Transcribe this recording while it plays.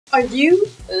Are you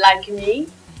like me?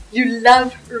 You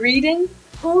love reading?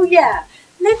 Oh yeah,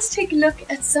 let's take a look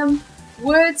at some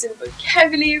words and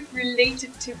vocabulary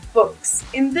related to books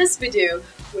in this video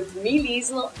with me,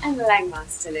 Liesl, and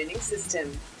Langmaster Learning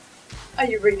System. Are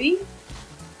you ready?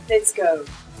 Let's go!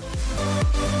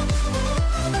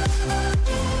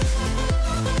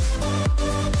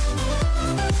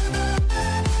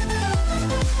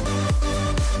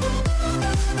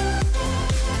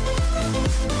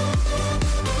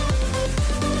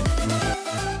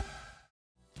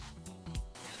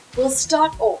 We'll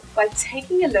start off by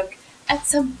taking a look at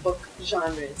some book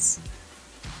genres.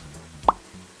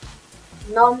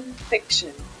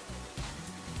 Non-fiction,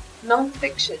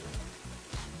 non-fiction.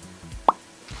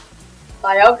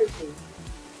 Biography,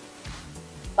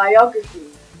 biography.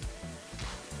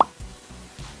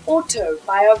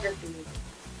 Autobiography,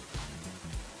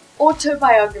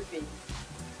 autobiography.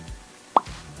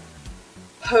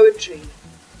 Poetry,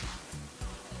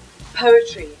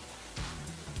 poetry.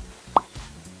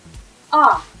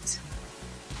 Art,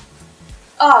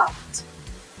 art.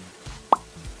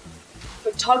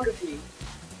 Photography,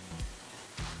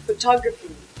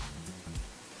 photography.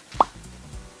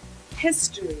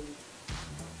 History,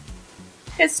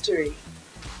 history.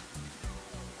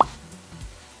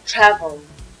 Travel,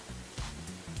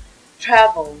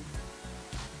 travel.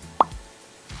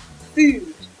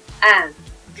 Food and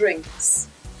drinks,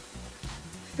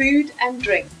 food and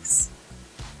drinks.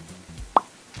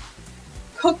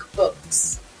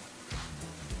 Cookbooks,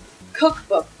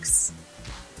 cookbooks.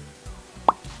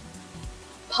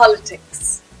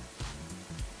 Politics,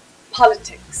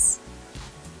 politics.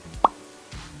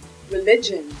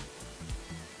 Religion,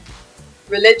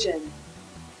 religion.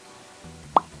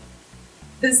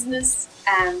 Business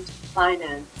and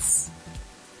finance,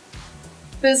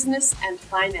 business and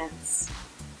finance.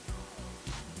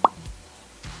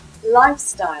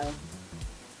 Lifestyle,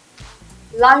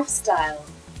 lifestyle.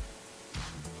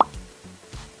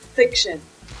 Fiction,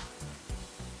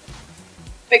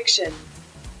 fiction.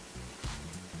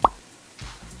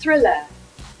 Thriller,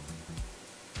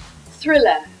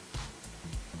 thriller.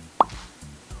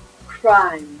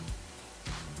 Crime,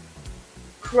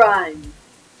 crime.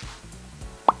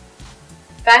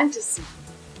 Fantasy,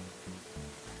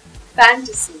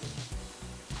 fantasy.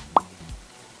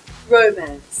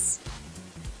 Romance,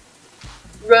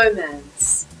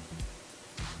 romance.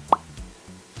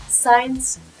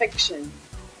 Science fiction,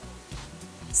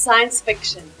 science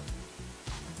fiction.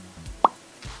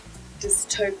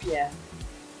 Dystopia,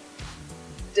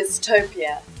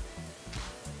 dystopia.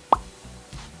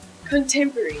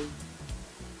 Contemporary,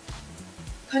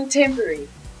 contemporary.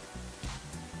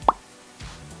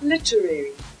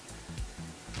 Literary,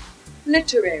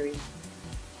 literary.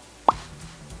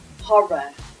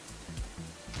 Horror,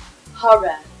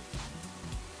 horror.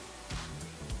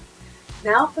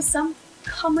 Now for some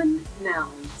common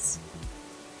nouns.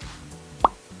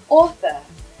 Author,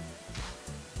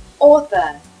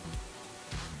 author.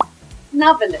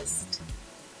 Novelist,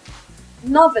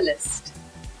 novelist.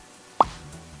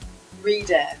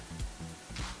 Reader,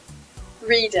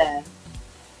 reader.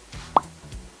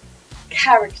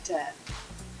 Character,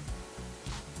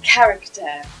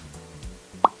 character.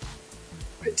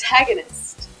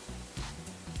 Protagonist,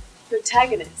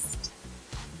 protagonist.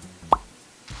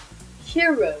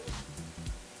 Hero,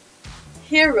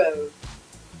 hero.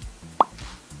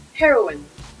 Heroine,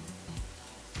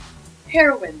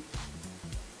 heroine.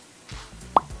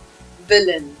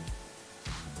 Villain,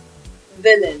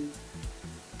 villain.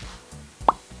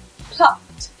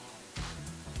 Plot,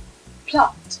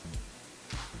 plot.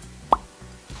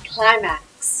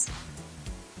 Climax,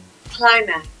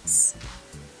 climax.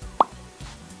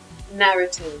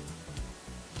 Narrative,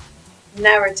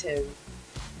 narrative.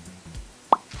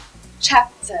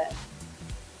 Chapter,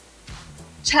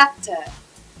 chapter.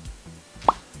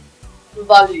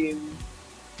 Volume,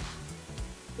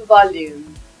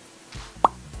 volume.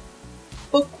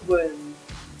 Bookworm,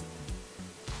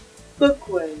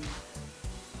 bookworm.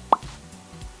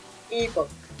 Ebook,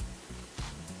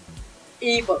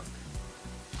 ebook.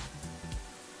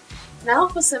 Now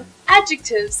for some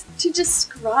adjectives to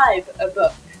describe a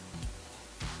book.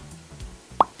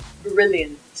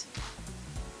 Brilliant,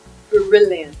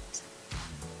 brilliant.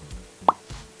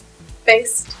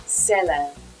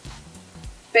 Bestseller,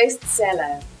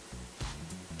 bestseller.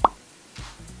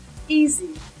 Easy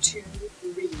to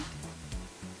read,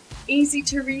 easy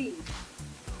to read.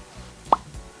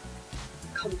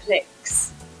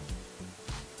 Complex,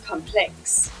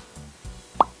 complex.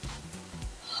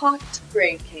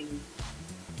 Heartbreaking,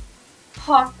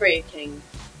 heartbreaking.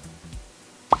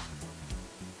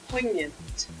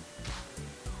 Poignant,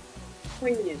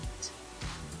 poignant.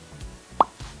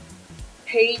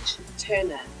 Page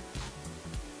turner.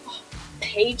 Oh,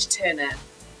 page turner.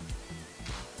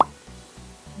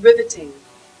 Riveting.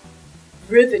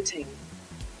 Riveting.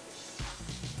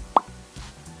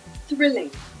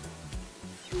 Thrilling.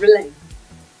 Thrilling.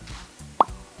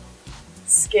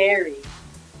 Scary.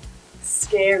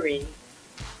 Scary.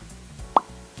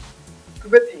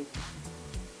 Gripping.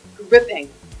 Gripping.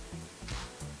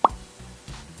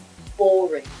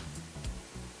 Boring.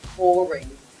 Boring.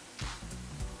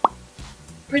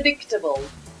 Predictable.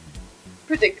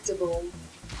 Predictable.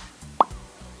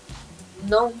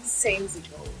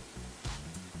 Nonsensical.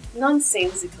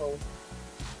 Nonsensical.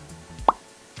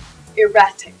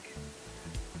 Erratic.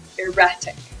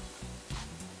 Erratic.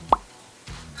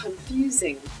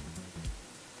 Confusing.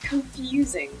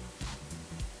 Confusing.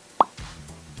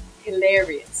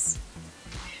 Hilarious.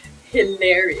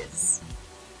 Hilarious.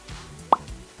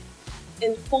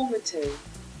 Informative.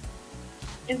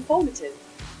 Informative.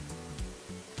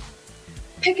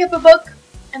 Pick up a book,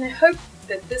 and I hope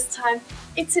that this time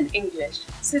it's in English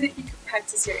so that you can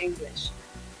practice your English.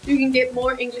 You can get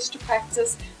more English to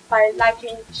practice by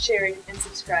liking, sharing, and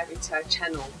subscribing to our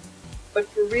channel. But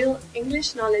for real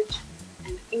English knowledge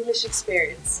and English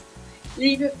experience,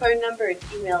 leave your phone number and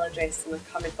email address in the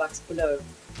comment box below.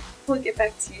 We'll get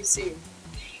back to you soon.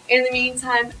 In the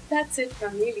meantime, that's it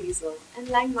from me, Liesl, and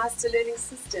Langmaster Learning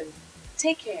System.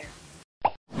 Take care.